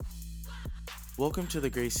Welcome to the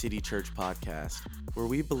Grace City Church podcast, where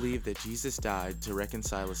we believe that Jesus died to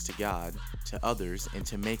reconcile us to God, to others, and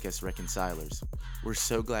to make us reconcilers. We're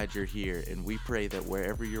so glad you're here, and we pray that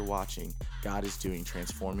wherever you're watching, God is doing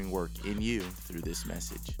transforming work in you through this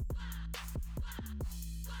message.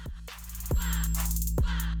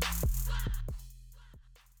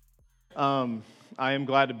 I am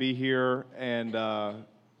glad to be here, and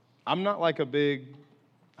I'm not like a big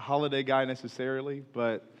holiday guy necessarily,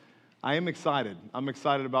 but I am excited. I'm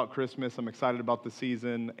excited about Christmas. I'm excited about the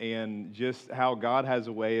season and just how God has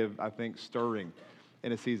a way of, I think, stirring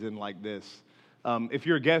in a season like this. If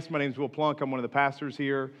you're a guest, my name is Will Plunk. I'm one of the pastors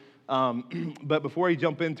here. But before I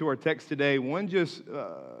jump into our text today, one just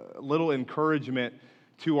little encouragement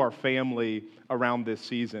to our family around this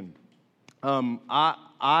season. A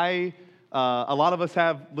lot of us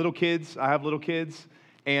have little kids. I have little kids.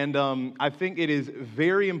 And I think it is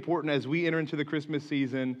very important as we enter into the Christmas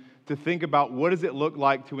season to think about what does it look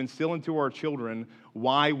like to instill into our children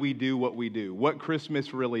why we do what we do, what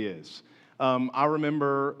Christmas really is. I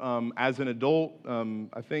remember as an adult,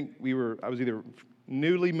 I think I was either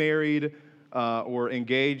newly married or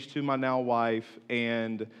engaged to my now wife,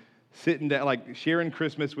 and sitting down, like sharing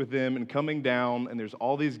Christmas with them and coming down, and there's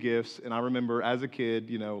all these gifts. And I remember as a kid,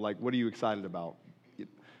 like, what are you excited about?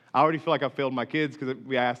 I already feel like I failed my kids because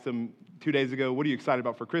we asked them 2 days ago, what are you excited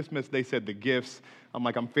about for Christmas? They said the gifts. I'm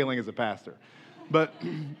like, I'm failing as a pastor. But,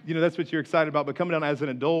 that's what you're excited about. But coming down as an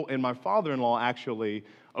adult, and my father-in-law actually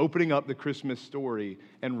opening up the Christmas story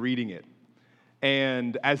and reading it.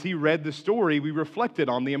 And as he read the story, we reflected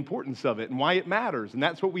on the importance of it and why it matters. And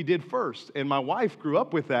that's what we did first. And my wife grew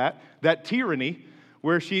up with that tyranny,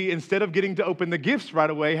 where she, instead of getting to open the gifts right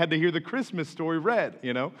away, had to hear the Christmas story read,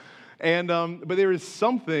 And but there is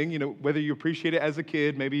something, whether you appreciate it as a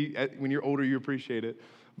kid, maybe when you're older you appreciate it,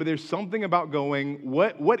 but there's something about going,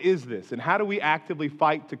 what is this? And how do we actively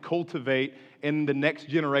fight to cultivate in the next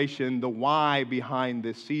generation the why behind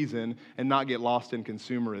this season and not get lost in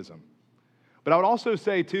consumerism? But I would also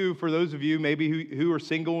say, too, for those of you maybe who are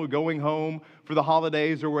single or going home for the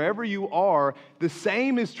holidays or wherever you are, the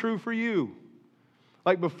same is true for you.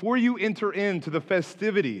 Like, before you enter into the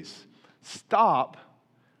festivities, stop,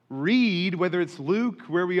 read, whether it's Luke,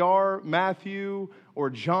 where we are, Matthew, or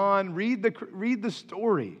John, read the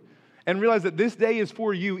story and realize that this day is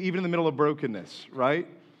for you even in the middle of brokenness, right?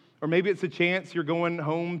 Or maybe it's a chance you're going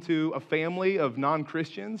home to a family of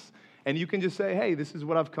non-Christians and you can just say, hey, this is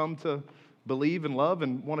what I've come to believe and love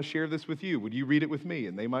and want to share this with you. Would you read it with me?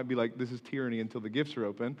 And they might be like, this is tyranny until the gifts are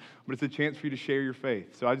open, but it's a chance for you to share your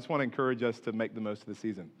faith. So I just want to encourage us to make the most of the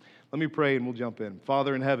season. Let me pray and we'll jump in.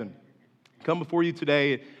 Father in heaven, come before you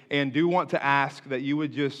today and do want to ask that you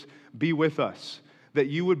would just be with us, that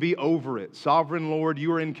you would be over it. Sovereign Lord,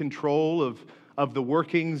 you are in control of the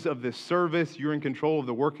workings of this service. You're in control of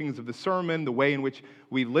the workings of the sermon, the way in which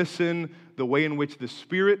we listen, the way in which the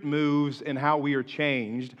Spirit moves, and how we are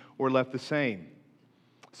changed or left the same.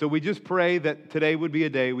 So we just pray that today would be a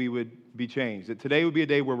day we would be changed, that today would be a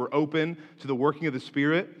day where we're open to the working of the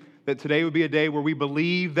Spirit, that today would be a day where we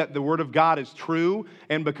believe that the Word of God is true,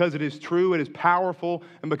 and because it is true, it is powerful,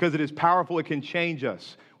 and because it is powerful, it can change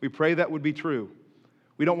us. We pray that would be true.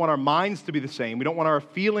 We don't want our minds to be the same. We don't want our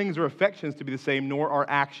feelings or affections to be the same, nor our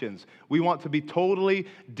actions. We want to be totally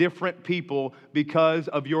different people because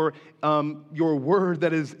of your Word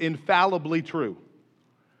that is infallibly true.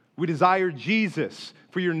 We desire Jesus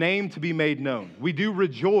for your name to be made known. We do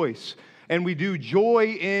rejoice and we do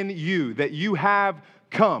joy in you, that you have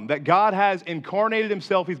come, that God has incarnated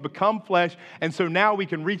himself, he's become flesh, and so now we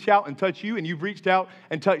can reach out and touch you, and you've reached out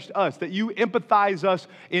and touched us, that you empathize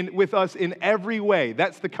with us in every way.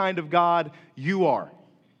 That's the kind of God you are.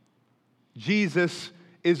 Jesus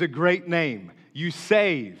is a great name. You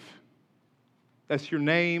save. That's your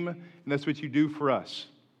name, and that's what you do for us.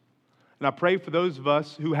 And I pray for those of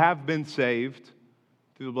us who have been saved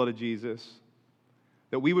through the blood of Jesus,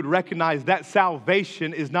 that we would recognize that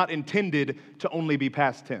salvation is not intended to only be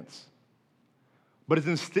past tense, but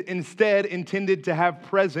is instead intended to have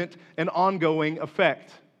present and ongoing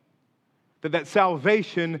effect. That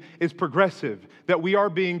salvation is progressive, that we are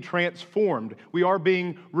being transformed, we are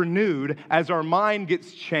being renewed as our mind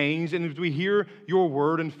gets changed and as we hear your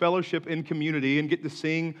word and fellowship in community and get to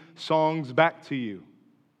sing songs back to you.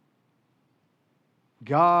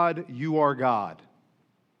 God, you are God.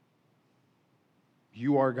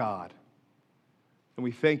 You are God. And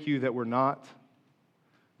we thank you that we're not,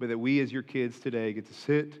 but that we as your kids today get to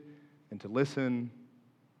sit and to listen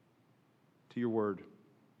to your word.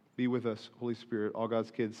 Be with us, Holy Spirit. All God's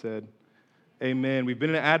kids said, amen. We've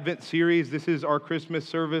been in an Advent series. This is our Christmas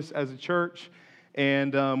service as a church.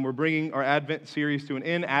 And we're bringing our Advent series to an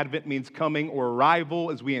end. Advent means coming or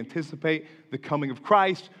arrival as we anticipate the coming of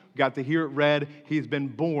Christ. We got to hear it read. He's been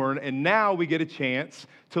born. And now we get a chance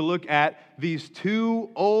to look at these two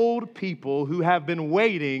old people who have been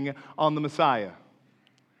waiting on the Messiah.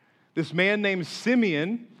 This man named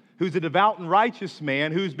Simeon, who's a devout and righteous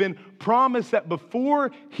man, who's been promised that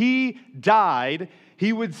before he died,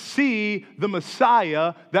 he would see the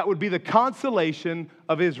Messiah that would be the consolation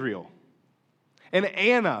of Israel. And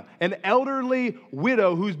Anna, an elderly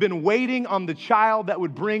widow who's been waiting on the child that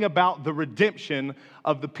would bring about the redemption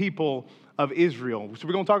of the people of Israel. So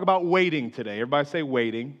we're going to talk about waiting today. Everybody say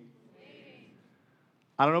waiting.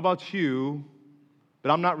 I don't know about you,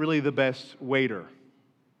 but I'm not really the best waiter.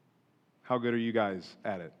 How good are you guys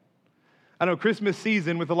at it? I know Christmas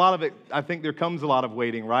season, with a lot of it, I think there comes a lot of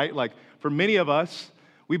waiting, right? Like for many of us,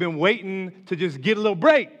 we've been waiting to just get a little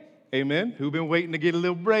break. Amen. Who've been waiting to get a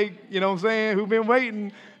little break? You know what I'm saying? Who've been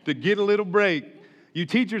waiting to get a little break? You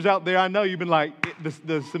teachers out there, I know you've been like,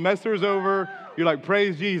 the semester is over. You're like,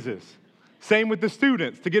 praise Jesus. Same with the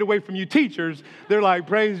students. To get away from you teachers, they're like,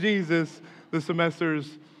 praise Jesus, the semester's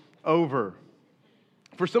over.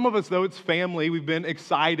 For some of us, though, it's family. We've been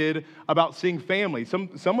excited about seeing family.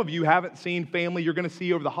 Some of you haven't seen family you're going to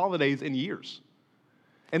see over the holidays in years.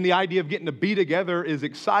 And the idea of getting to be together is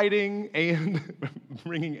exciting and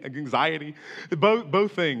bringing anxiety.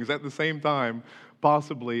 Both things at the same time,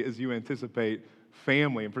 possibly, as you anticipate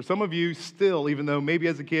family. And for some of you still, even though maybe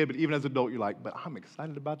as a kid, but even as an adult, you're like, but I'm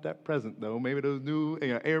excited about that present, though. Maybe those new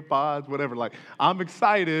AirPods, whatever. Like, I'm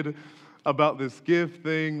excited about this gift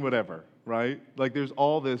thing, whatever, right? Like, there's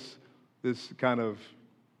all this kind of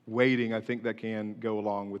waiting, I think, that can go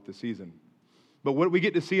along with the season. But what we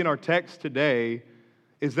get to see in our text today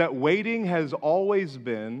is that waiting has always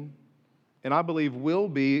been, and I believe will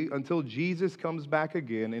be until Jesus comes back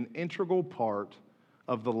again, an integral part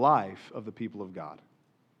of the life of the people of God.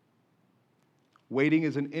 Waiting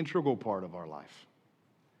is an integral part of our life.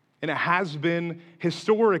 And it has been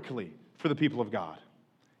historically for the people of God.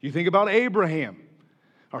 You think about Abraham,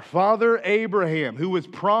 our father Abraham, who was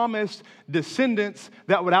promised descendants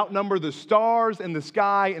that would outnumber the stars in the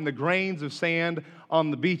sky and the grains of sand on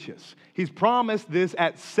the beaches. He's promised this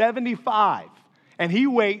at 75, and he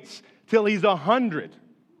waits till he's 100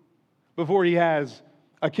 before he has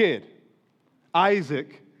a kid,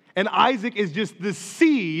 Isaac. And Isaac is just the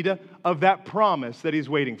seed of that promise that he's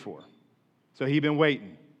waiting for. So he's been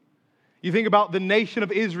waiting. You think about the nation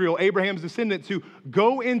of Israel, Abraham's descendants who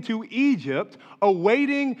go into Egypt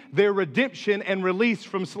awaiting their redemption and release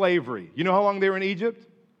from slavery. You know how long they were in Egypt?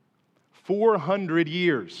 400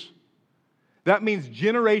 years. That means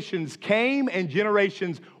generations came and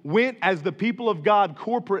generations went as the people of God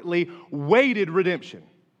corporately waited redemption.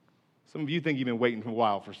 Some of you think you've been waiting for a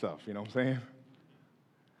while for stuff, you know what I'm saying?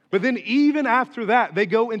 But then even after that, they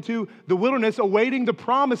go into the wilderness awaiting the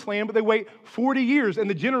promised land, but they wait 40 years. And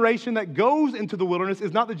the generation that goes into the wilderness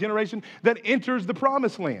is not the generation that enters the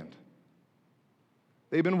promised land.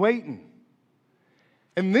 They've been waiting.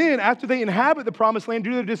 And then after they inhabit the promised land due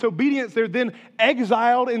to their disobedience, they're then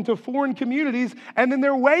exiled into foreign communities, and then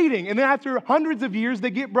they're waiting. And then after hundreds of years,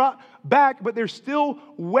 they get brought back, but they're still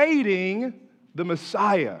waiting the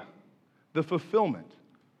Messiah, the fulfillment.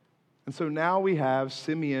 And so now we have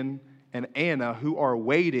Simeon and Anna who are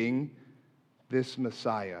waiting this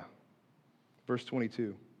Messiah. Verse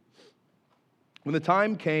 22. When the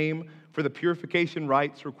time came for the purification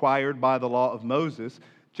rites required by the law of Moses,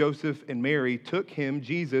 Joseph and Mary took him,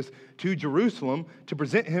 Jesus, to Jerusalem to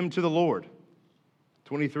present him to the Lord.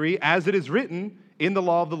 23, as it is written in the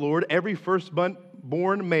law of the Lord, every firstborn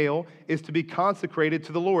male is to be consecrated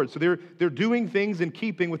to the Lord. So they're doing things in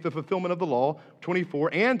keeping with the fulfillment of the law,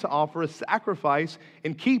 24, and to offer a sacrifice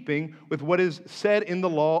in keeping with what is said in the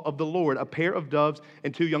law of the Lord, a pair of doves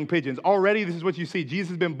and 2 young pigeons. Already, this is what you see. Jesus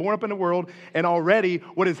has been born up in the world, and already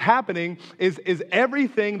what is happening is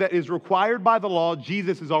everything that is required by the law,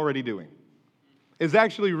 Jesus is already doing. It's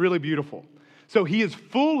actually really beautiful. So he is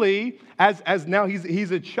fully, as now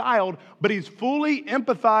he's a child, but he's fully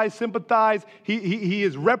empathized, sympathized. He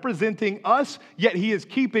is representing us, yet he is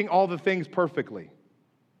keeping all the things perfectly.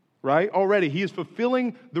 Right? Already, he is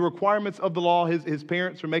fulfilling the requirements of the law. His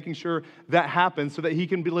parents are making sure that happens so that he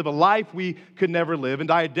can live a life we could never live and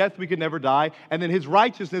die a death we could never die. And then his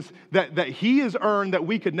righteousness that he has earned that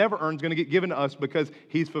we could never earn is going to get given to us because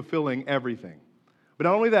he's fulfilling everything. But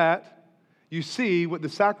not only that, you see what the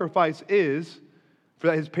sacrifice is for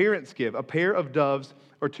that his parents give, a pair of doves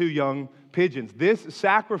or 2 young pigeons. This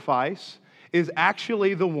sacrifice is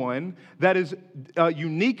actually the one that is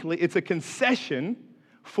uniquely, it's a concession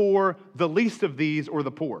for the least of these or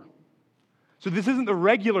the poor. So this isn't the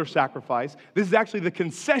regular sacrifice. This is actually the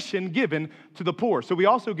concession given to the poor. So we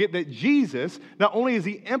also get that Jesus, not only is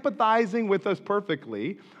he empathizing with us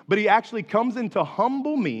perfectly, but he actually comes into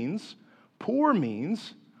humble means, poor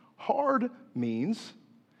means, hard means,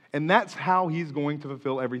 and that's how he's going to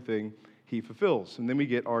fulfill everything he fulfills. And then we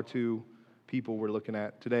get our two people we're looking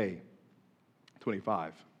at today,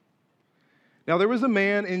 25. Now there was a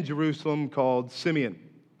man in Jerusalem called Simeon,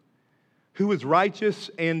 who was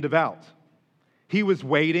righteous and devout. He was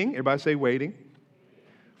waiting, everybody say waiting,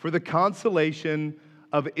 for the consolation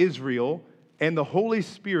of Israel, and the Holy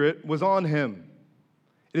Spirit was on him.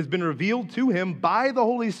 It has been revealed to him by the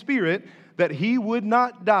Holy Spirit that he would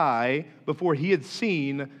not die before he had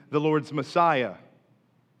seen the Lord's Messiah.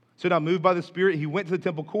 So now, moved by the Spirit, he went to the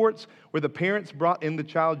temple courts where the parents brought in the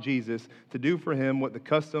child Jesus to do for him what the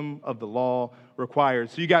custom of the law required.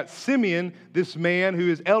 So you got Simeon, this man who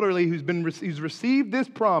is elderly, who's received this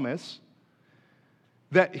promise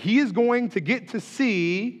that he is going to get to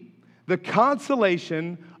see the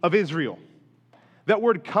consolation of Israel. That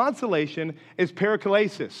word consolation is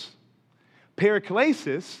paraklesis.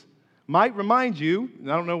 Paraklesis might remind you,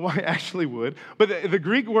 and I don't know why it actually would, but the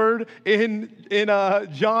Greek word in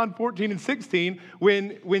John 14 and 16,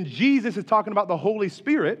 when Jesus is talking about the Holy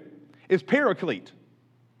Spirit, is paraclete.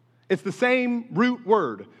 It's the same root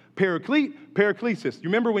word, paraclete, paraklesis. You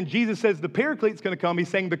remember when Jesus says the paraclete's going to come, he's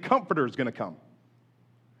saying the comforter is going to come.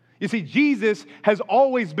 You see, Jesus has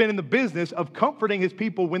always been in the business of comforting his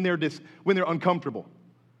people when they're uncomfortable,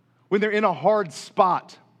 when they're in a hard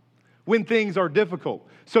spot, when things are difficult.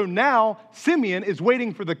 So now Simeon is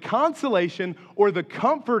waiting for the consolation or the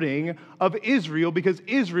comforting of Israel because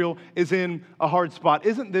Israel is in a hard spot.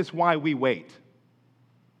 Isn't this why we wait?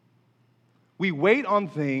 We wait on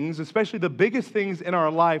things, especially the biggest things in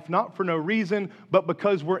our life, not for no reason, but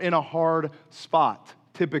because we're in a hard spot,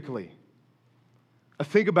 typically. I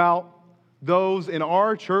think about those in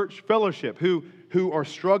our church fellowship who are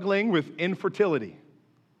struggling with infertility.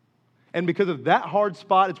 And because of that hard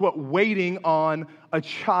spot, it's what waiting on a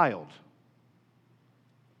child.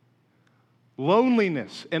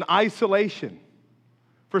 Loneliness and isolation.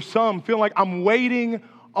 For some, feel like I'm waiting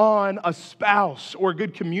on a spouse or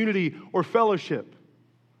good community or fellowship.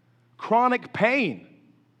 Chronic pain.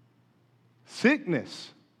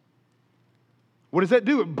 Sickness. What does that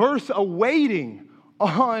do? It bursts a waiting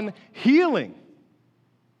on healing.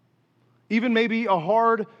 Even maybe a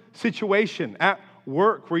hard situation at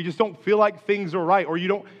work where you just don't feel like things are right, or you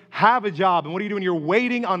don't have a job, and what are you doing? You're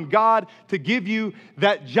waiting on God to give you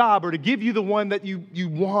that job or to give you the one that you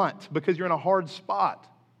want because you're in a hard spot.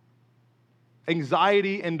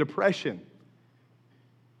 Anxiety and depression.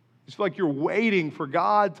 It's like you're waiting for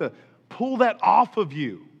God to pull that off of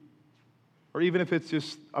you. Or even if it's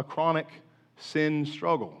just a chronic sin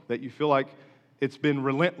struggle that you feel like it's been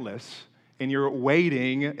relentless and you're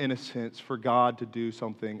waiting, in a sense, for God to do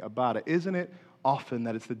something about it. Isn't it often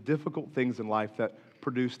that it's the difficult things in life that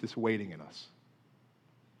produce this waiting in us?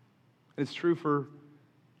 And it's true for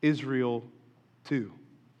Israel too.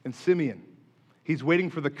 And Simeon, he's waiting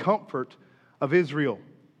for the comfort of Israel,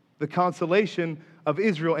 the consolation of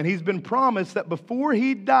Israel. And he's been promised that before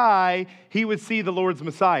he die, he would see the Lord's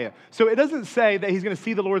Messiah. So it doesn't say that he's going to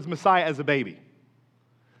see the Lord's Messiah as a baby.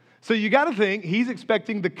 So you got to think he's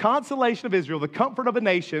expecting the consolation of Israel, the comfort of a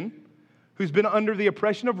nation who's been under the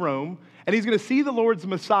oppression of Rome, and he's going to see the Lord's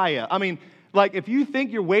Messiah. I mean, like if you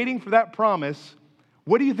think you're waiting for that promise,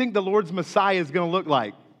 what do you think the Lord's Messiah is going to look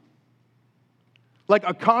like? Like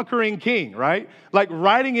a conquering king, right? Like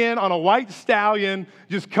riding in on a white stallion,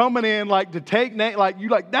 just coming in like to take,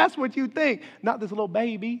 that's what you think. Not this little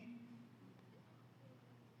baby.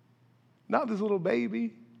 Not this little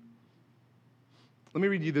baby. Let me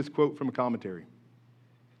read you this quote from a commentary.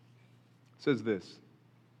 It says this,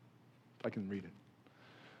 if I can read it.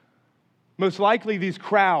 Most likely these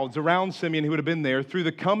crowds around Simeon who would have been there through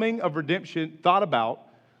the coming of redemption thought about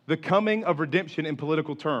the coming of redemption in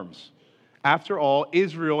political terms. After all,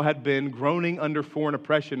 Israel had been groaning under foreign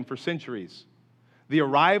oppression for centuries. The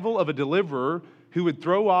arrival of a deliverer who would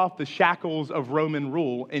throw off the shackles of Roman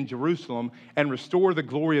rule in Jerusalem and restore the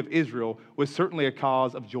glory of Israel was certainly a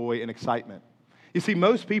cause of joy and excitement. You see,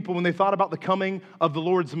 most people, when they thought about the coming of the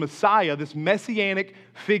Lord's Messiah, this messianic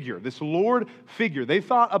figure, this Lord figure, they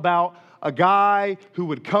thought about a guy who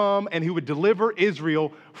would come and who would deliver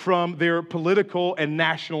Israel from their political and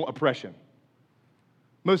national oppression.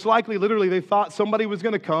 Most likely, literally, they thought somebody was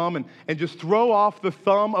going to come and just throw off the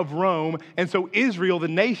thumb of Rome, and so Israel, the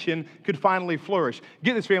nation, could finally flourish.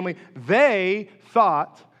 Get this, family. They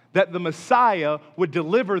thought that the Messiah would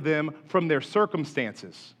deliver them from their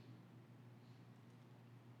circumstances.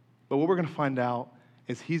 But what we're going to find out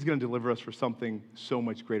is he's going to deliver us for something so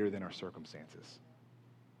much greater than our circumstances.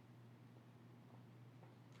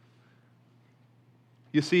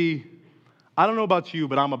 You see, I don't know about you,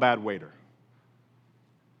 but I'm a bad waiter.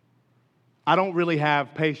 I don't really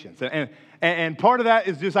have patience. And part of that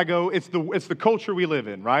is just it's the culture we live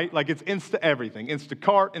in, right? Like it's Insta everything.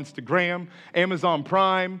 Instacart, Instagram, Amazon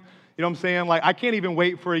Prime. You know what I'm saying? Like I can't even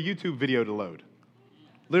wait for a YouTube video to load.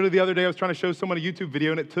 Literally the other day I was trying to show someone a YouTube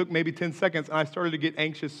video and it took maybe 10 seconds and I started to get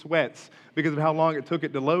anxious sweats because of how long it took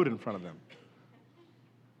it to load in front of them.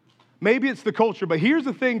 Maybe it's the culture, but here's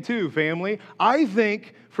the thing too, family. I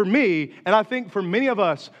think for me, and I think for many of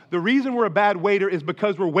us, the reason we're a bad waiter is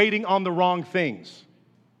because we're waiting on the wrong things.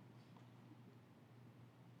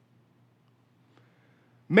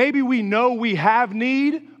 Maybe we know we have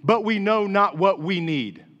need, but we know not what we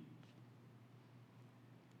need.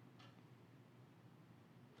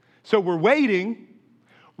 So we're waiting,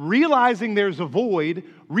 realizing there's a void,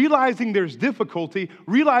 realizing there's difficulty,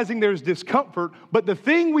 realizing there's discomfort, but the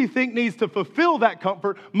thing we think needs to fulfill that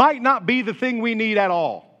comfort might not be the thing we need at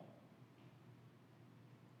all.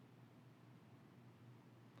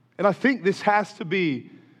 And I think this has to be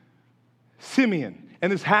Simeon, and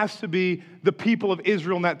this has to be the people of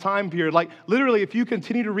Israel in that time period. Like literally, if you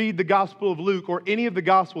continue to read the Gospel of Luke or any of the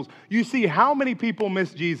Gospels, you see how many people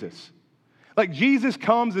miss Jesus. Like Jesus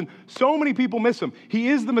comes and so many people miss him. He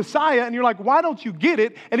is the Messiah and you're like, why don't you get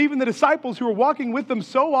it? And even the disciples who are walking with him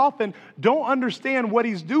so often don't understand what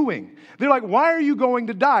he's doing. They're like, why are you going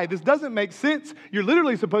to die? This doesn't make sense. You're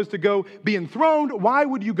literally supposed to go be enthroned. Why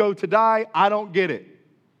would you go to die? I don't get it.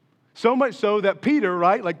 So much so that Peter,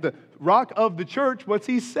 right, like the rock of the church, what's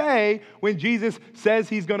he say when Jesus says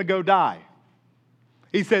he's going to go die?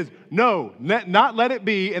 He says, no, not let it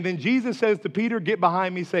be. And then Jesus says to Peter, get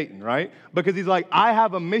behind me, Satan, right? Because he's like, I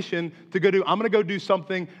have a mission to go do. I'm going to go do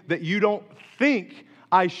something that you don't think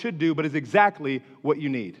I should do, but is exactly what you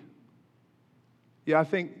need. Yeah, I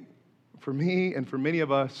think for me and for many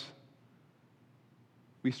of us,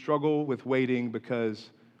 we struggle with waiting because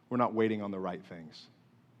we're not waiting on the right things.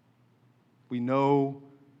 We know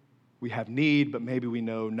we have need, but maybe we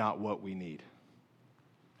know not what we need.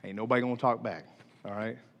 Ain't nobody going to talk back. All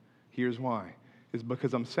right? Here's why. It's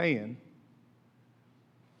because I'm saying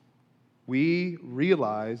we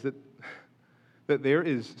realize that there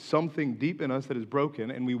is something deep in us that is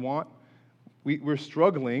broken, and we're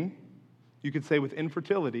struggling, you could say, with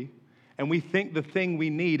infertility, and we think the thing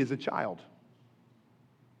we need is a child.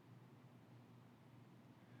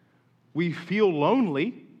 We feel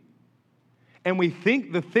lonely, and we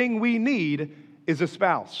think the thing we need is a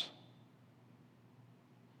spouse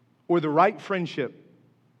or the right friendship.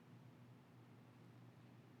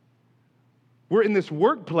 We're in this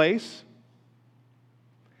workplace,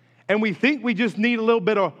 and we think we just need a little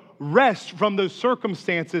bit of rest from those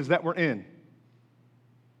circumstances that we're in.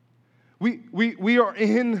 We are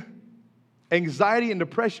in anxiety and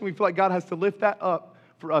depression. We feel like God has to lift that up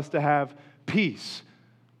for us to have peace.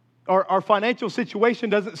 Our financial situation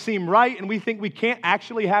doesn't seem right, and we think we can't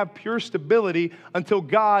actually have pure stability until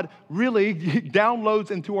God really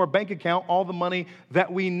downloads into our bank account all the money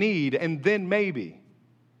that we need, and then maybe.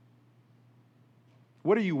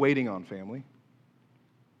 What are you waiting on, family?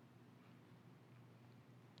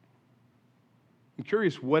 I'm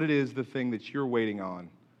curious what it is, the thing that you're waiting on,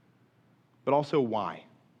 but also why.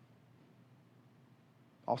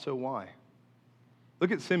 Also why.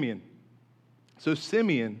 Look at Simeon. So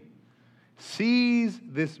Simeon sees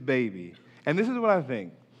this baby, and this is what I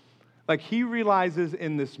think. Like, he realizes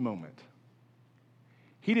in this moment,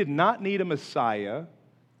 he did not need a Messiah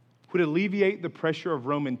who would alleviate the pressure of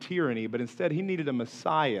Roman tyranny, but instead he needed a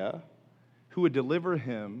Messiah who would deliver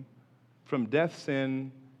him from death,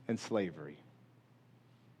 sin, and slavery.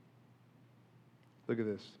 Look at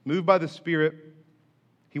this. Moved by the Spirit,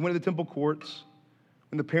 he went to the temple courts.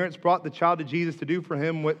 When the parents brought the child to Jesus to do for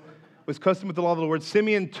him what was custom with the law of the Lord,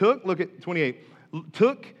 Simeon look at 28,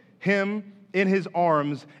 took him in his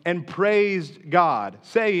arms and praised God,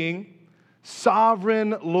 saying,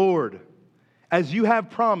 Sovereign Lord, as you have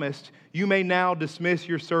promised, you may now dismiss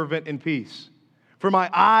your servant in peace. For my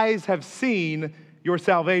eyes have seen your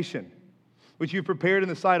salvation, which you've prepared in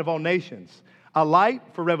the sight of all nations, a light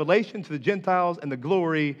for revelation to the Gentiles and the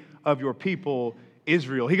glory of your people,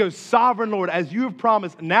 Israel. He goes, Sovereign Lord, as you have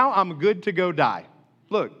promised, now I'm good to go die.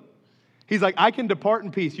 Look, he's like, I can depart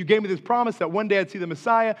in peace. You gave me this promise that one day I'd see the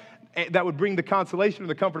Messiah that would bring the consolation and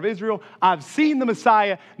the comfort of Israel. I've seen the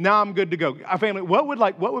Messiah. Now I'm good to go. Our family, what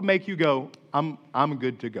would make you go, I'm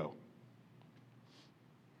good to go?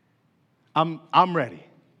 I'm ready.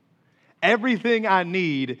 Everything I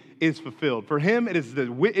need is fulfilled. For him, it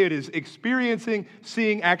is experiencing,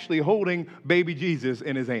 seeing, actually holding baby Jesus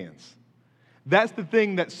in his hands. That's the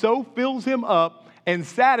thing that so fills him up and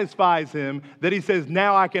satisfies him that he says,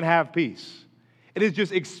 now I can have peace. It is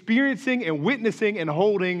just experiencing and witnessing and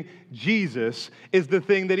holding Jesus is the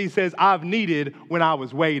thing that he says I've needed when I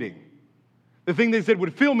was waiting. The thing that he said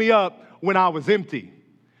would fill me up when I was empty.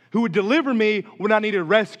 Who would deliver me when I needed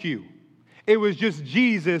rescue. It was just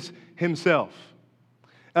Jesus himself.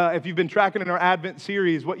 If you've been tracking in our Advent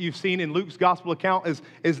series, what you've seen in Luke's gospel account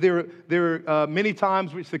is there are many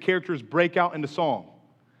times which the characters break out into song.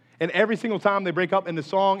 And every single time they break up into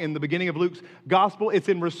song in the beginning of Luke's gospel, it's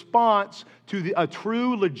in response to a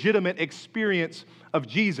true, legitimate experience of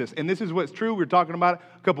Jesus. And this is what's true. We were talking about it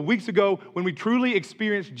a couple weeks ago. When we truly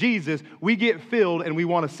experience Jesus, we get filled and we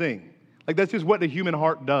want to sing. Like that's just what the human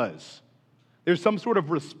heart does. There's some sort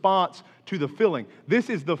of response to the filling.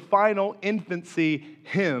 This is the final infancy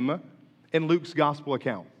hymn in Luke's gospel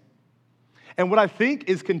account. And what I think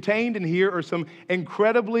is contained in here are some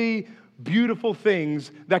incredibly beautiful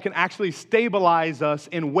things that can actually stabilize us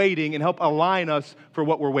in waiting and help align us for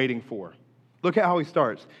what we're waiting for. Look at how he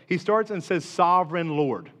starts. He starts and says, Sovereign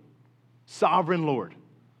Lord. Sovereign Lord.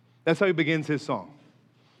 That's how he begins his song.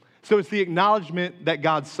 So it's the acknowledgement that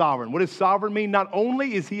God's sovereign. What does sovereign mean? Not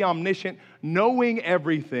only is he omniscient, knowing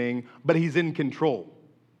everything, but he's in control.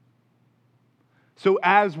 So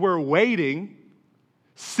as we're waiting,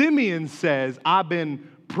 Simeon says, I've been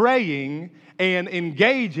praying and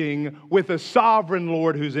engaging with a sovereign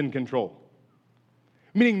Lord who's in control.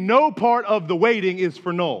 Meaning no part of the waiting is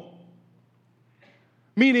for null.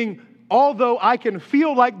 Meaning, although I can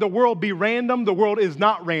feel like the world be random, the world is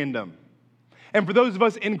not random. And for those of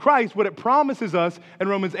us in Christ, what it promises us in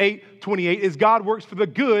Romans 8:28 is God works for the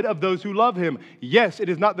good of those who love him. Yes, it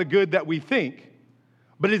is not the good that we think,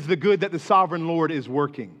 but it is the good that the sovereign Lord is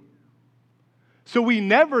working. So we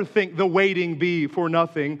never think the waiting be for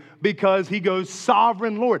nothing because he goes,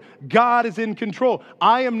 Sovereign Lord. God is in control.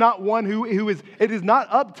 I am not one who is, it is not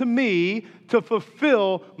up to me to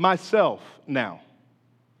fulfill myself now.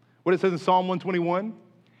 What it says in Psalm 121,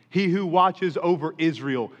 he who watches over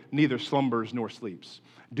Israel neither slumbers nor sleeps.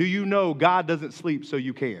 Do you know God doesn't sleep so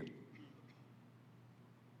you can?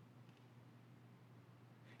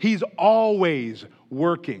 He's always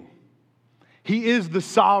working. He is the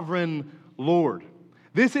sovereign Lord.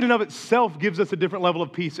 This in and of itself gives us a different level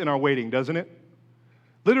of peace in our waiting, doesn't it?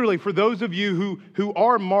 Literally, for those of you who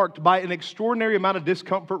are marked by an extraordinary amount of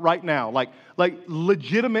discomfort right now, like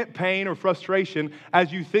legitimate pain or frustration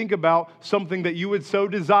as you think about something that you would so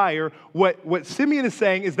desire, what Simeon is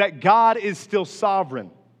saying is that God is still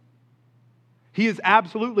sovereign. He is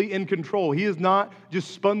absolutely in control. He has not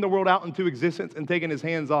just spun the world out into existence and taken his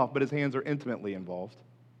hands off, but his hands are intimately involved.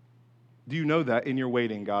 Do you know that in your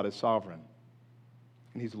waiting, God is sovereign?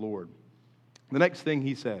 And he's Lord. The next thing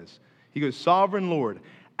he says, he goes, Sovereign Lord,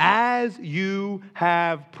 as you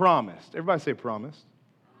have promised. Everybody say promised.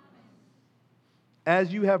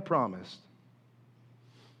 As you have promised.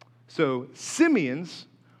 So Simeon's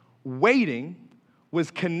waiting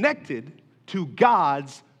was connected to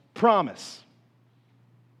God's promise.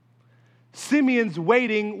 Simeon's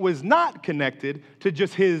waiting was not connected to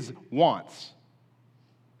just his wants.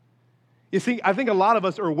 You see, I think a lot of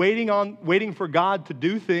us are waiting for God to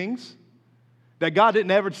do things that God didn't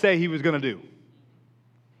ever say he was going to do.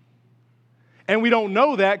 And we don't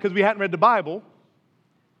know that because we hadn't read the Bible.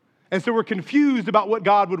 And so we're confused about what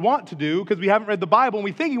God would want to do because we haven't read the Bible and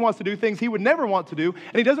we think he wants to do things he would never want to do.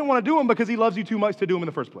 And he doesn't want to do them because he loves you too much to do them in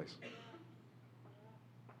the first place.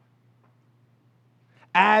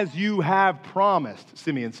 As you have promised,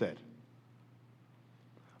 Simeon said.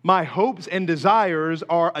 My hopes and desires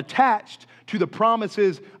are attached to the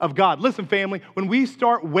promises of God. Listen, family, when we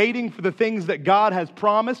start waiting for the things that God has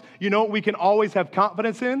promised, you know what we can always have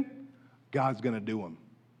confidence in? God's going to do them.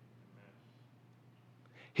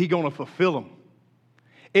 He's going to fulfill them.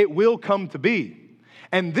 It will come to be.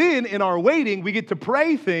 And then in our waiting, we get to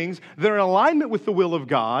pray things that are in alignment with the will of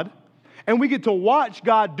God, and we get to watch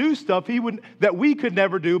God do stuff that we could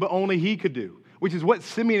never do, but only he could do. Which is what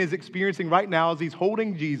Simeon is experiencing right now as he's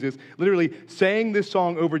holding Jesus, literally saying this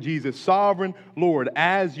song over Jesus, Sovereign Lord,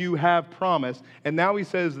 as you have promised. And now he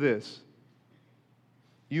says this,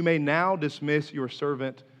 you may now dismiss your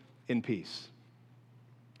servant in peace.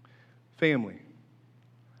 Family,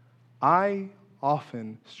 I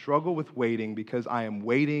often struggle with waiting because I am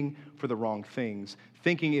waiting for the wrong things,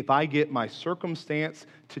 thinking if I get my circumstance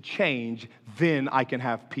to change, then I can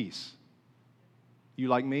have peace. You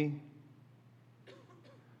like me?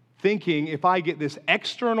 Thinking if I get this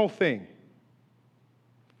external thing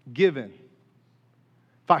given.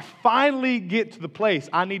 If I finally get to the place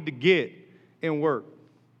I need to get in work,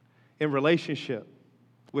 in relationship,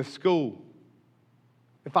 with school,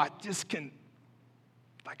 if I can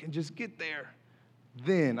just get there,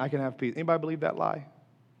 then I can have peace. Anybody believe that lie?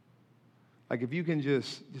 Like if you can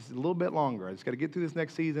just a little bit longer, I just got to get through this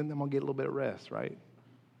next season, then I'm going to get a little bit of rest, right?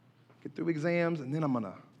 Get through exams, and then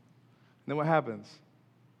then what happens?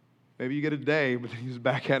 Maybe you get a day, but then you're just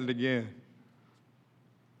back at it again.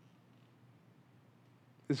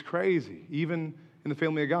 It's crazy. Even in the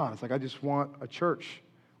family of God, it's like I just want a church.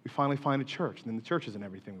 We finally find a church, and then the church isn't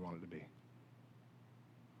everything we want it to be.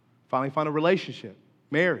 Finally find a relationship,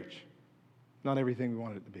 marriage, not everything we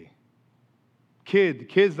want it to be. The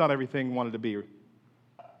kid's not everything we want it to be.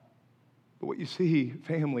 But what you see,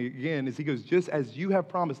 family, again, is he goes, just as you have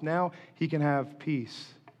promised, now he can have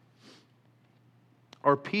peace.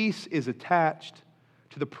 Our peace is attached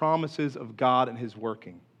to the promises of God and his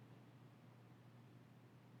working.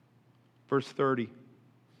 Verse 30.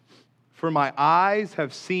 For my eyes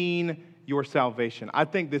have seen your salvation. I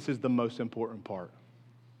think this is the most important part.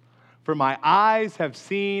 For my eyes have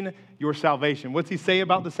seen your salvation. What's he say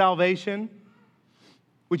about the salvation?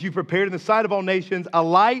 Which you prepared in the sight of all nations, a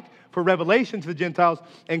light for revelation to the Gentiles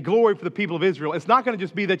and glory for the people of Israel. It's not going to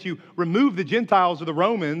just be that you remove the Gentiles or the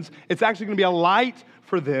Romans. It's actually going to be a light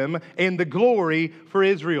for them and the glory for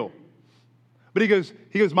Israel. But he goes,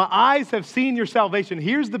 my eyes have seen your salvation.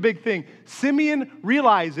 Here's the big thing. Simeon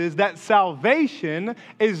realizes that salvation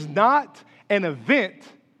is not an event,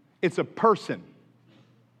 it's a person.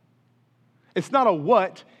 It's not a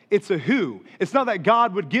what, it's a who. It's not that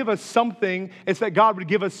God would give us something, it's that God would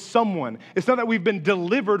give us someone. It's not that we've been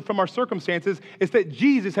delivered from our circumstances, it's that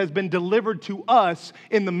Jesus has been delivered to us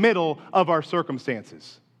in the middle of our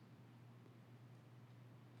circumstances.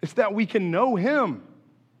 It's that we can know him.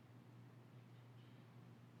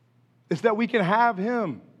 It's that we can have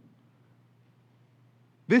him.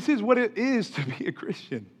 This is what it is to be a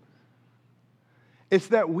Christian. It's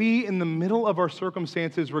that we, in the middle of our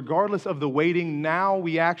circumstances, regardless of the waiting, now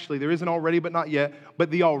there isn't already but not yet, but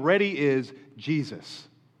the already is Jesus.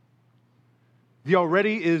 The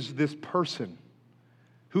already is this person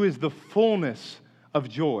who is the fullness of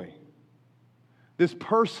joy. This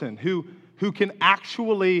person who can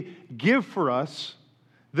actually give for us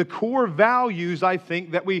the core values, I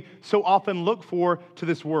think, that we so often look for to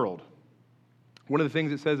this world. One of the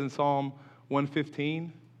things it says in Psalm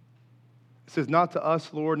 115, it says, not to us,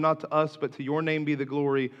 Lord, not to us, but to your name be the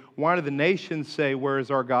glory. Why do the nations say, where is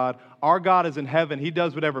our God? Our God is in heaven. He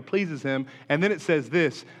does whatever pleases him. And then it says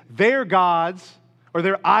this, their gods, or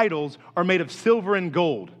their idols, are made of silver and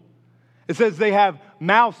gold. It says they have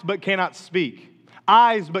mouths but cannot speak,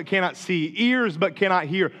 eyes but cannot see, ears but cannot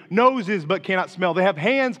hear, noses but cannot smell. They have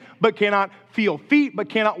hands but cannot feel, feet but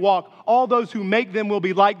cannot walk. All those who make them will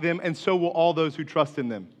be like them, and so will all those who trust in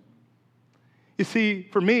them. You see,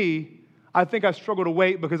 for me, I think I struggle to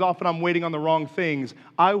wait because often I'm waiting on the wrong things.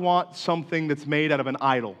 I want something that's made out of an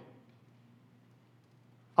idol.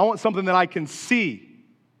 I want something that I can see,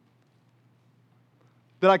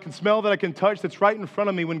 that I can smell, that I can touch, that's right in front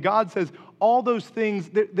of me. When God says all those things,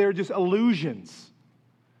 they're just illusions.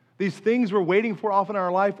 These things we're waiting for often in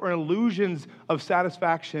our life are illusions of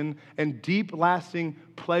satisfaction and deep, lasting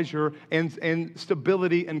pleasure and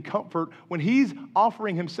stability and comfort when he's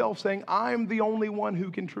offering himself, saying, I'm the only one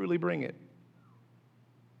who can truly bring it.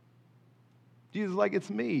 Jesus is like,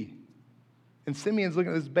 it's me. And Simeon's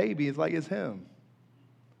looking at this baby, it's like, it's him.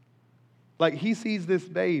 Like, he sees this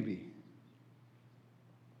baby.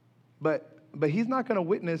 But he's not going to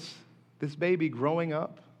witness this baby growing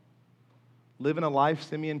up, living a life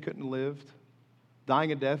Simeon couldn't have lived,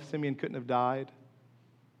 dying a death Simeon couldn't have died,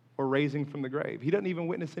 or raising from the grave. He doesn't even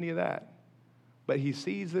witness any of that. But he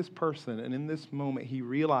sees this person, and in this moment, he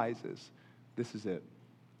realizes, this is it.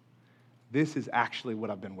 This is actually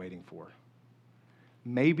what I've been waiting for.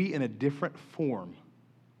 Maybe in a different form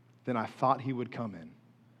than I thought he would come in,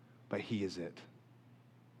 but he is it.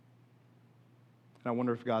 And I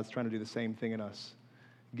wonder if God's trying to do the same thing in us.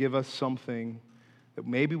 Give us something that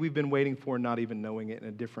maybe we've been waiting for, not even knowing it, in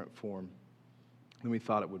a different form than we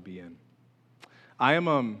thought it would be in. I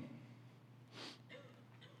am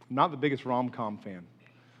not the biggest rom-com fan.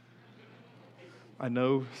 I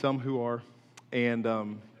know some who are, and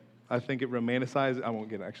I think it romanticizes. I won't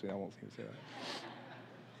seem to say that.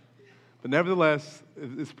 But nevertheless,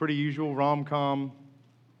 it's pretty usual rom-com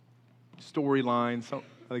storyline. So,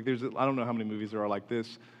 like I don't know how many movies there are like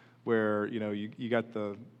this, where you got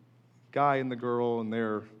the guy and the girl, and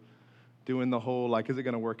they're doing the whole, like, is it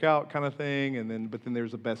going to work out kind of thing? But then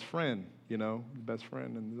there's a best friend, best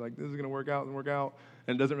friend. And like, this is going to work out and work out.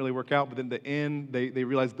 And it doesn't really work out. But then at the end, they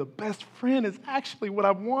realize the best friend is actually what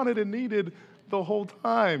I've wanted and needed the whole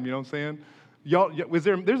time. You know what I'm saying? Y'all,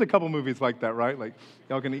 there's a couple movies like that, right? Like,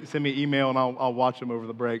 y'all can send me an email and I'll watch them over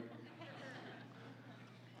the break.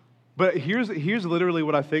 But here's literally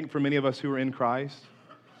what I think for many of us who are in Christ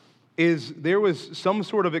is there was some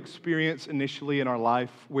sort of experience initially in our life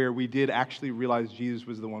where we did actually realize Jesus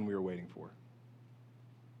was the one we were waiting for.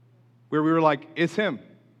 Where we were like, it's him.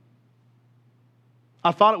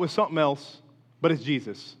 I thought it was something else, but it's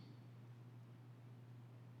Jesus.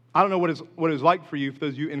 I don't know what it was like for you, for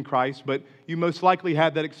those of you in Christ, but you most likely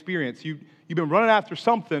had that experience. You've been running after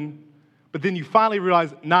something, but then you finally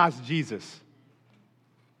realize, nah, it's Jesus.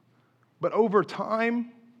 But over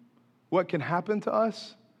time, what can happen to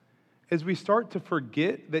us is we start to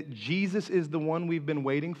forget that Jesus is the one we've been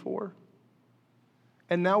waiting for.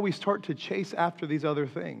 And now we start to chase after these other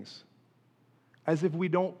things as if we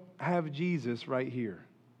don't have Jesus right here.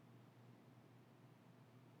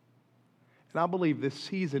 And I believe this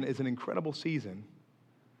season is an incredible season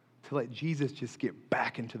to let Jesus just get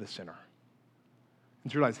back into the center.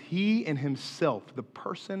 And to realize he and himself, the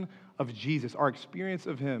person of Jesus, our experience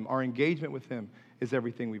of him, our engagement with him is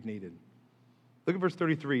everything we've needed. Look at verse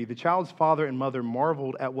 33. The child's father and mother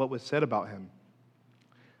marveled at what was said about him.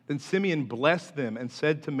 Then Simeon blessed them and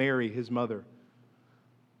said to Mary, his mother,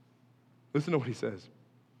 listen to what he says.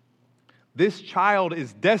 This child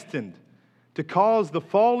is destined to cause the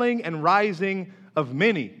falling and rising of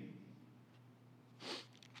many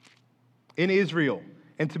in Israel,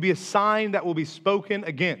 and to be a sign that will be spoken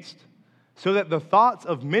against, so that the thoughts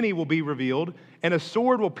of many will be revealed, and a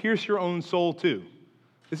sword will pierce your own soul too.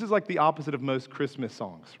 This is like the opposite of most Christmas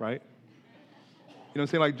songs, right? You know what I'm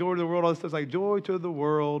saying? Like, joy to the world, all this stuff. Like, joy to the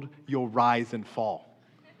world, you'll rise and fall,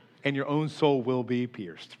 and your own soul will be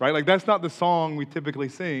pierced, right? Like, that's not the song we typically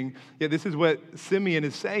sing, yet this is what Simeon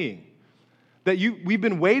is saying. That we've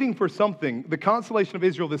been waiting for something, the consolation of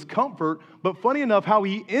Israel, this comfort, but funny enough, how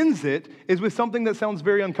he ends it is with something that sounds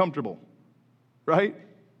very uncomfortable, right?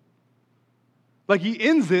 Like, he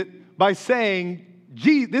ends it by saying,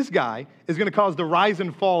 gee, this guy is going to cause the rise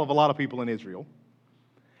and fall of a lot of people in Israel.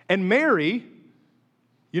 And Mary,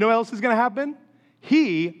 you know what else is going to happen?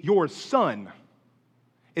 He, your son,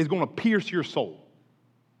 is going to pierce your soul.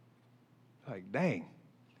 Like, dang,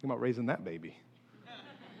 think about raising that baby.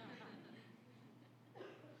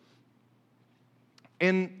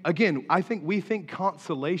 And again, we think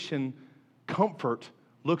consolation, comfort,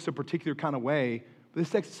 looks a particular kind of way, but this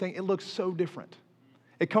text is saying it looks so different.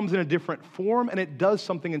 It comes in a different form, and it does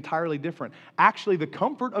something entirely different. Actually, the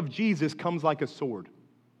comfort of Jesus comes like a sword.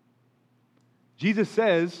 Jesus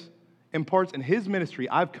says, in parts in his ministry,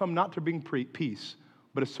 I've come not to bring peace,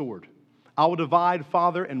 but a sword. I will divide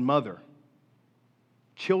father and mother,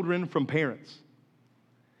 children from parents.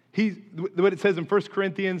 What it says in 1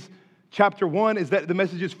 Corinthians chapter 1 is that the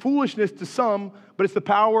message is foolishness to some, but it's the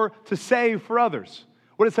power to save for others.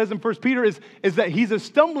 What it says in 1 Peter is that he's a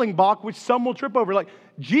stumbling block which some will trip over. Like,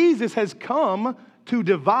 Jesus has come to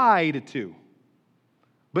divide to.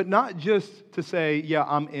 But not just to say, yeah,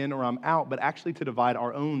 I'm in or I'm out, but actually to divide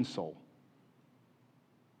our own soul.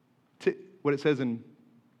 What it says in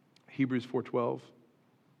Hebrews 4:12,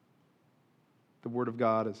 the word of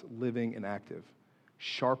God is living and active,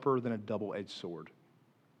 sharper than a double-edged sword,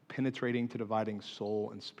 penetrating to dividing soul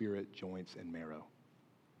and spirit, joints and marrow.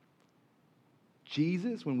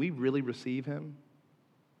 Jesus, when we really receive him,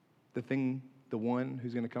 the one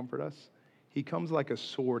who's going to comfort us, he comes like a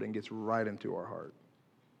sword and gets right into our heart.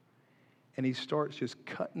 And he starts just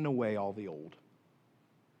cutting away all the old.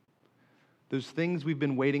 Those things we've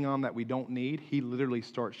been waiting on that we don't need, he literally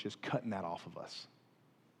starts just cutting that off of us.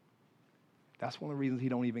 That's one of the reasons he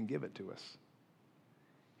don't even give it to us.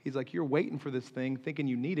 He's like, you're waiting for this thing, thinking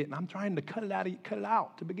you need it, and I'm trying to cut it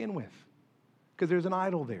out to begin with. Because there's an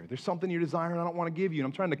idol there. There's something you're desiring I don't want to give you, and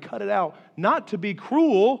I'm trying to cut it out, not to be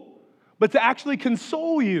cruel, but to actually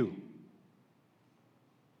console you.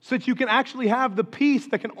 So that you can actually have the peace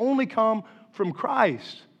that can only come from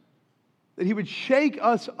Christ. That he would shake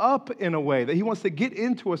us up in a way, that he wants to get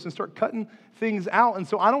into us and start cutting things out. And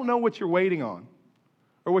so I don't know what you're waiting on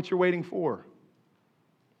or what you're waiting for.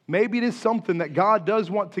 Maybe it is something that God does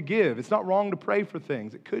want to give. It's not wrong to pray for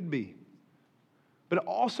things. It could be. But it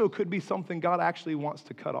also could be something God actually wants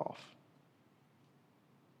to cut off.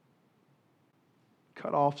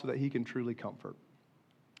 Cut off so that he can truly comfort.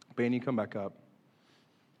 Ben, you come back up.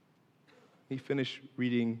 He finished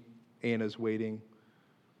reading Anna's waiting.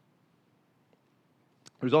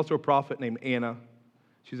 There's also a prophet named Anna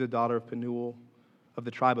She's a daughter of Penuel of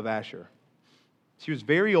the tribe of Asher. She was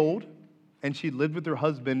very old, and she lived with her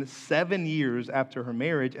husband 7 years after her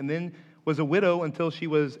marriage, and then was a widow until she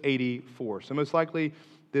was 84. So most likely,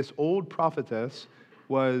 this old prophetess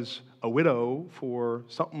was a widow for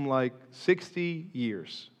something like 60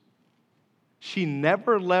 years. She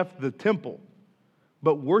never left the temple,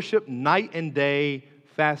 but worshiped night and day,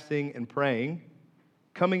 fasting and praying.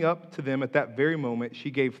 Coming up to them at that very moment,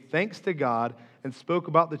 she gave thanks to God and spoke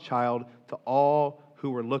about the child to all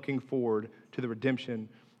who were looking forward to the redemption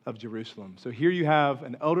of Jerusalem. So here you have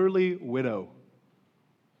an elderly widow.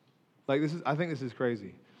 I think this is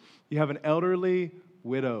crazy. You have an elderly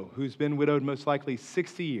widow who's been widowed most likely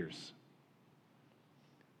 60 years.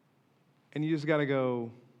 And you just got to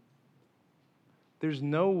go, there's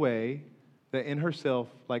no way that in herself,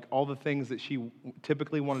 like all the things that she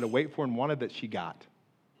typically wanted to wait for and wanted, that she got.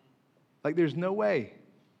 Like there's no way.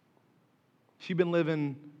 She'd been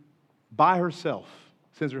living by herself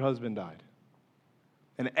since her husband died.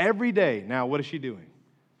 And every day, now what is she doing?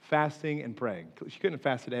 Fasting and praying. She couldn't have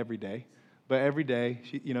fasted every day, but every day,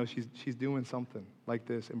 she's doing something like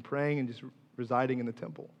this and praying and just residing in the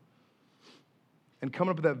temple. And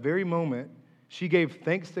coming up at that very moment, she gave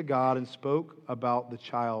thanks to God and spoke about the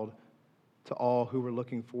child to all who were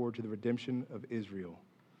looking forward to the redemption of Israel.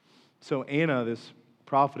 So Anna, this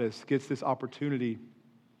prophetess, gets this opportunity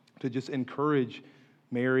to just encourage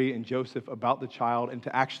Mary and Joseph about the child and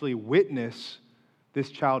to actually witness this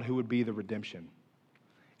child who would be the redemption.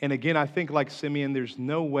 And again, I think like Simeon, there's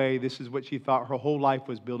no way this is what she thought her whole life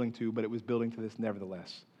was building to, but it was building to this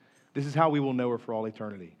nevertheless. This is how we will know her for all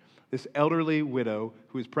eternity. This elderly widow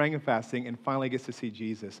who is praying and fasting and finally gets to see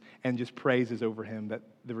Jesus and just praises over him that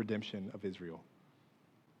the redemption of Israel.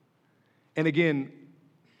 And again,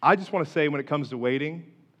 I just want to say when it comes to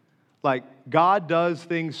waiting, like God does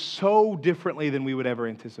things so differently than we would ever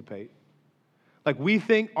anticipate. Like we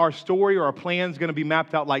think our story or our plan is going to be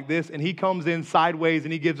mapped out like this, and he comes in sideways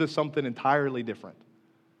and he gives us something entirely different.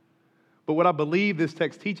 But what I believe this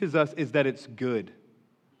text teaches us is that it's good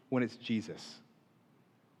when it's Jesus.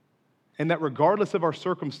 And that regardless of our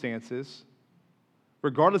circumstances,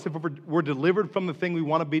 regardless if we're delivered from the thing we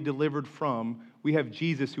want to be delivered from, we have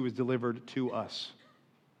Jesus who is delivered to us.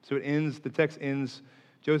 So the text ends,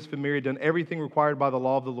 Joseph and Mary had done everything required by the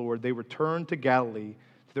law of the Lord. They returned to Galilee,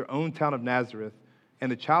 to their own town of Nazareth,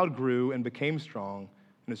 and the child grew and became strong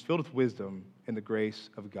and was filled with wisdom, and the grace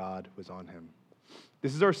of God was on him.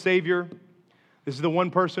 This is our Savior. This is the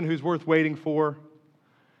one person who's worth waiting for,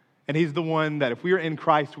 and he's the one that if we are in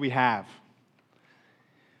Christ, we have.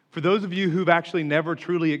 For those of you who've actually never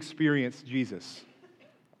truly experienced Jesus,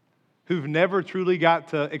 who've never truly got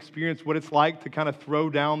to experience what it's like to kind of throw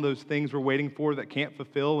down those things we're waiting for that can't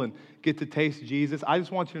fulfill and get to taste Jesus, I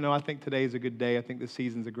just want you to know I think today is a good day. I think this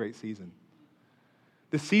season's a great season.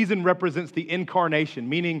 The season represents the incarnation,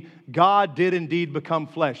 meaning God did indeed become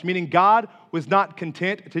flesh, meaning God was not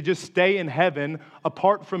content to just stay in heaven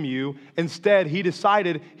apart from you. Instead, he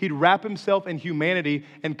decided he'd wrap himself in humanity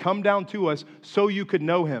and come down to us so you could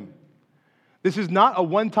know him. This is not a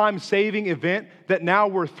one-time saving event that now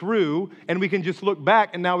we're through and we can just look back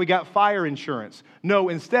and now we got fire insurance. No,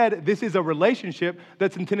 instead, this is a relationship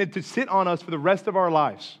that's intended to sit on us for the rest of our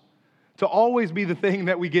lives. To always be the thing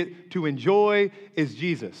that we get to enjoy is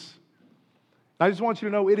Jesus. I just want you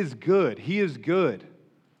to know it is good. He is good.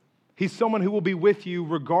 He's someone who will be with you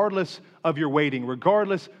regardless of your waiting,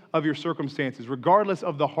 regardless of your circumstances, regardless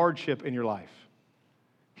of the hardship in your life.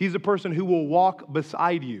 He's a person who will walk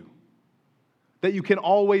beside you, that you can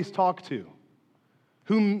always talk to,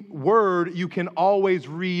 whom word you can always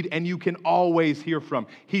read and you can always hear from.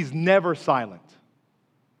 He's never silent.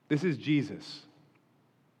 This is Jesus.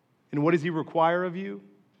 And what does he require of you?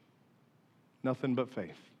 Nothing but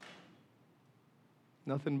faith.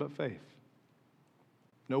 Nothing but faith.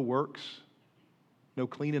 No works, no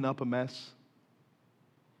cleaning up a mess,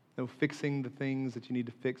 no fixing the things that you need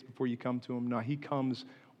to fix before you come to him. No, he comes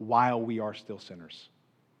while we are still sinners.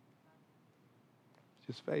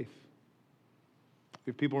 Just faith.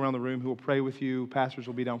 We have people around the room who will pray with you. Pastors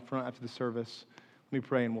will be down front after the service. Let me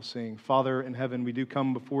pray and we'll sing. Father in heaven, we do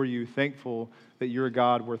come before you thankful that you're a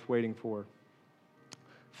God worth waiting for.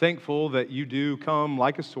 Thankful that you do come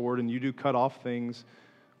like a sword and you do cut off things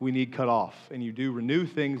we need cut off, and you do renew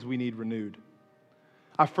things we need renewed.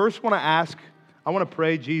 I first want to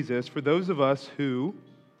pray, Jesus, for those of us who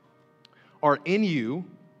are in you,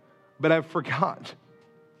 but have forgot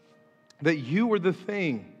that you are the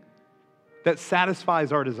thing that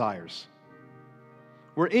satisfies our desires.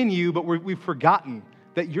 We're in you, but we've forgotten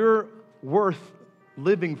that you're worth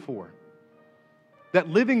living for. That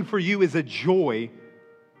living for you is a joy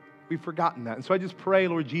We've forgotten that. And so I just pray,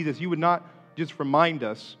 Lord Jesus, you would not just remind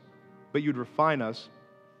us, but you'd refine us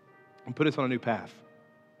and put us on a new path.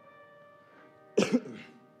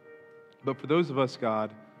 But for those of us,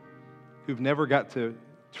 God, who've never got to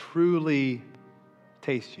truly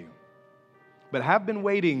taste you, but have been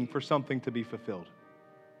waiting for something to be fulfilled,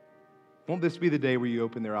 won't this be the day where you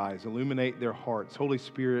open their eyes, illuminate their hearts, Holy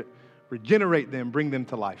Spirit, regenerate them, bring them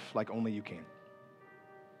to life like only you can.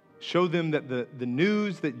 Show them that the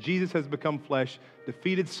news that Jesus has become flesh,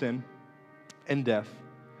 defeated sin and death,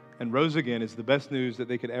 and rose again is the best news that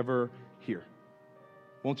they could ever hear.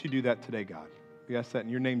 Won't you do that today, God? We ask that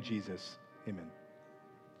in your name, Jesus. Amen.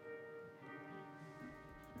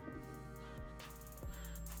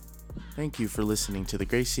 Thank you for listening to the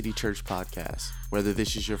Grace City Church podcast. Whether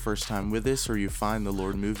this is your first time with us or you find the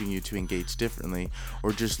Lord moving you to engage differently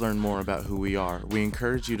or just learn more about who we are, we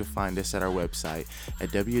encourage you to find us at our website at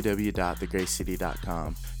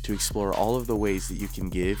www.thegracecity.com to explore all of the ways that you can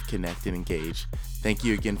give, connect, and engage. Thank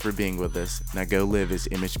you again for being with us. Now go live as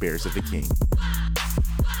image bearers of the King.